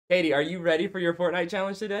Katie, are you ready for your Fortnite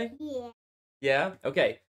challenge today? Yeah. Yeah?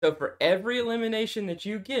 Okay. So for every elimination that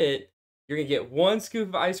you get, you're going to get 1 scoop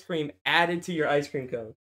of ice cream added to your ice cream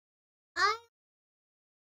cone.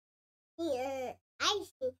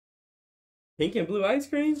 Ice cream. Pink and blue ice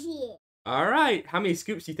cream? Yeah. All right. How many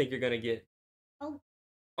scoops do you think you're going to get? Oh.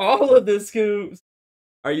 All of the scoops.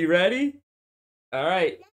 Are you ready? All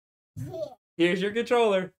right. Yeah. Here's your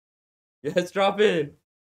controller. Let's drop in.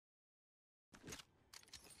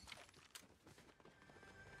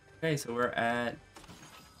 Okay, so we're at...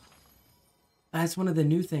 That's one of the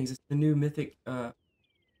new things. It's the new mythic... Oh,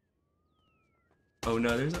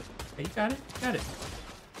 no, there's a... Hey, you got it. You got it.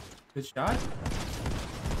 Good shot.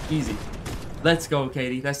 Easy. Let's go,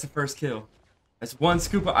 Katie. That's the first kill. That's 1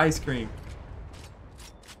 scoop of ice cream.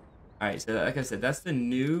 Alright, so like I said, that's the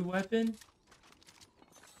new weapon.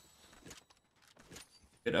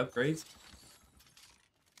 Good upgrades.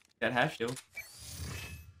 That half shield.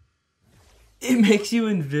 It makes you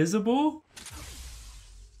invisible?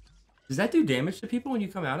 Does that do damage to people when you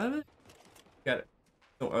come out of it? Got it.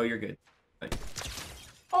 Oh, you're good.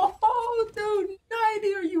 Oh, dude,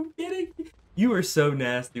 90, are you kidding? You are so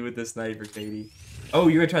nasty with the sniper, Katie. Oh,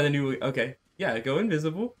 you're gonna try the new... Okay. Yeah, go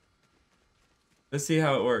invisible. Let's see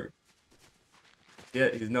how it works. Yeah,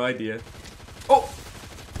 he has no idea. Oh!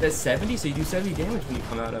 That's 70, so you do 70 damage when you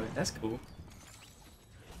come out of it. That's cool.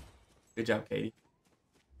 Good job, Katie.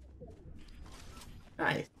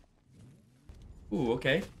 Nice. Ooh,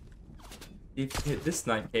 okay. See if you hit this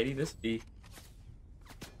snipe, Katie. This be...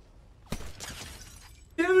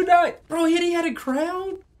 Dude, bro, he had a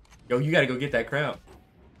crown? Yo, you gotta go get that crown.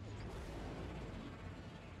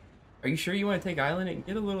 Are you sure you want to take island and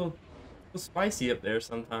get a little spicy up there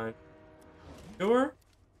sometime? Sure?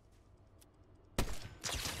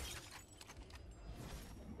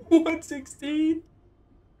 116?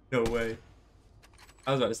 No way.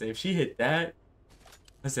 I was about to say, if she hit that,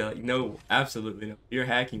 I said, like, no, absolutely no. You're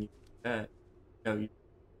hacking that. No, you...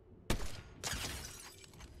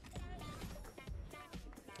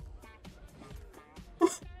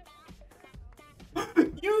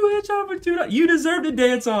 You headshot for 2. You deserve to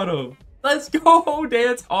dance on them. Let's go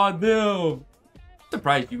dance on them. I'm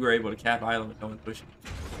surprised you were able to cap island with no one pushing.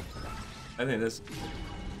 I think this...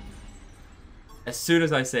 As soon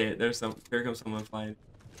as I say it, here comes someone flying.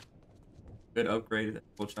 Good upgrade.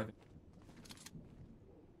 Full chuck.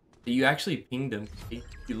 You actually pinged him. If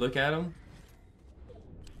you look at him, you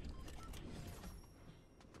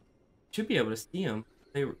should be able to see him.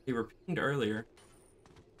 They were pinged earlier.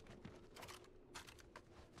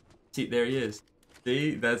 See, there he is.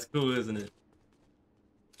 See, that's cool, isn't it?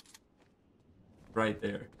 Right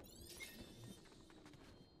there.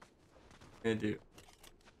 Gonna do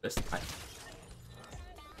this time.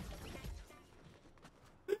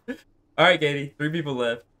 All right, Katie. 3 people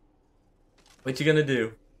left. What you gonna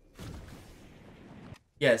do?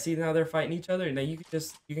 Yeah, see, now they're fighting each other. Now you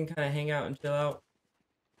can kind of hang out and chill out.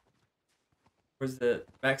 Towards the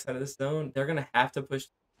backside of this zone, they're gonna have to push.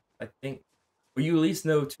 I think. Well, you at least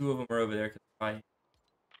know 2 of them are over there because fight.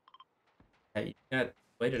 Hey, you gotta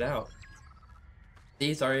wait it out.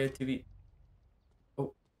 See, sorry, TV.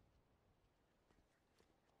 Oh,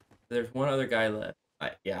 there's one other guy left.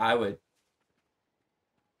 Yeah, I would.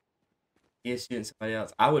 He is shooting somebody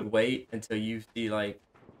else. I would wait until you see, like,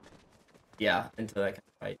 yeah, until that kind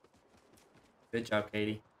of fight. Good job,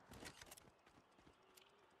 Katie.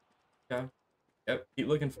 Good job. Yep, keep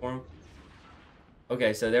looking for him.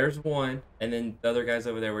 Okay, so there's one, and then the other guy's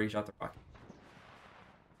over there where he shot the rocket.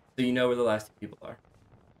 So you know where the last 2 people are.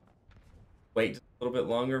 Wait just a little bit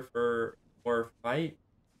longer for more fight.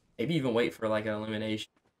 Maybe even wait for, like, an elimination.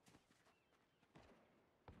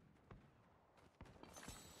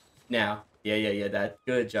 Now. Yeah, that.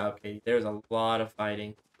 Good job, Katie. There's a lot of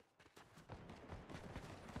fighting.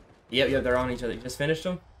 Yep, they're on each other. Just finished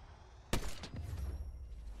them.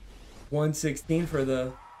 116 for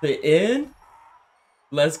the end.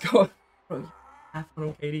 Let's go. Bro, laugh on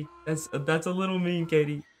him, Katie. That's a little mean,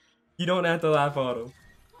 Katie. You don't have to laugh on him.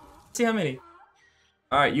 See how many.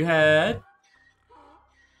 All right, you had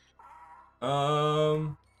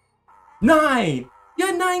 9. You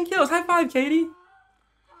had 9 kills. High five, Katie.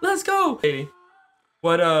 Let's go, Katie.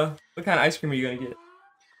 What kind of ice cream are you gonna get?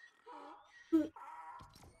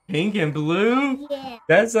 Pink and blue? Yeah.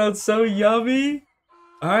 That sounds so yummy.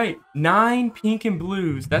 All right, 9 pink and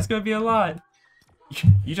blues. That's gonna be a lot.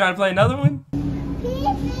 You trying to play another one? And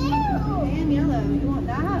yellow. You want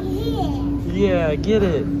that? Yeah. Yeah, get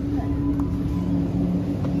it.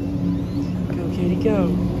 Go, Katie, go.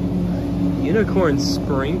 Unicorn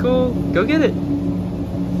sprinkle? Go get it.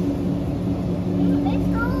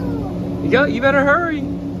 Let's go. You better hurry.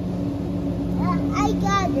 I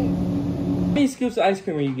got it. How many scoops of ice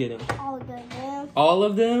cream are you getting? All of them. All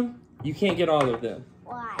of them? You can't get all of them.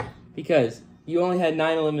 Why? Because you only had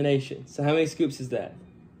 9 eliminations. So how many scoops is that?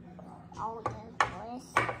 All of them, boys.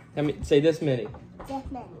 How many, say this many.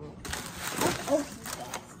 Just many. Let's open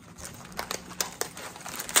this.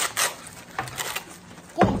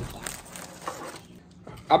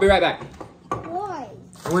 I'll be right back. Why?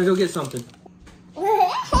 I want to go get something.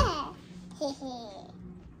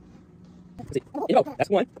 That's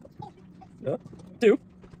 1. 2.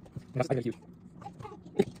 That's kind of huge.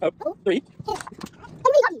 3.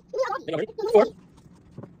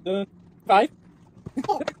 4. 5.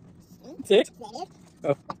 6.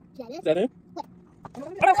 7.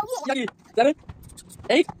 7.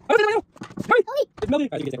 8. It's melting.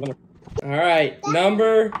 I think you can take one more. All right,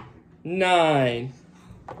 number 9.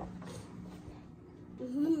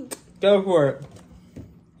 Go for it.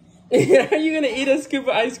 Are you gonna eat a scoop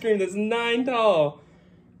of ice cream that's 9 tall?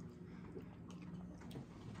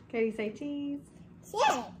 Katie, say cheese.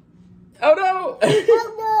 Yeah. Oh no!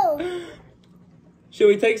 Oh no. Should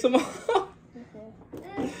we take some off?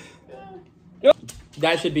 Nope.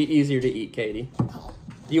 That should be easier to eat, Katie.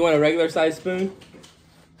 Do you want a regular size spoon?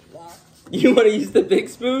 Yeah. You want to use the big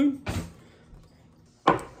spoon?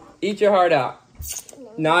 Eat your heart out.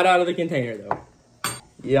 Not out of the container though.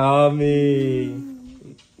 Yummy.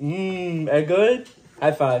 Mmm, good?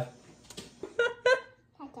 High five.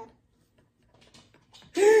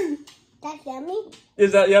 That's yummy.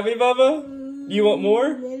 Is that yummy, Bubba? You want more?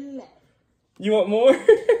 You want more?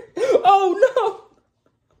 Oh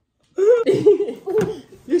no!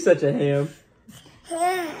 You're such a ham.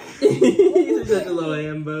 You're such a little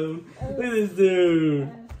ham bone. Look at this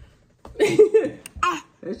dude.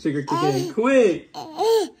 That sugar kicking in quick.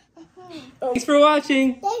 Thanks for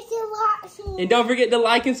watching. Thanks for watching. And don't forget to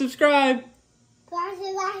like and subscribe.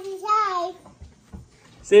 Subscribe.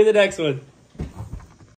 See you in the next one.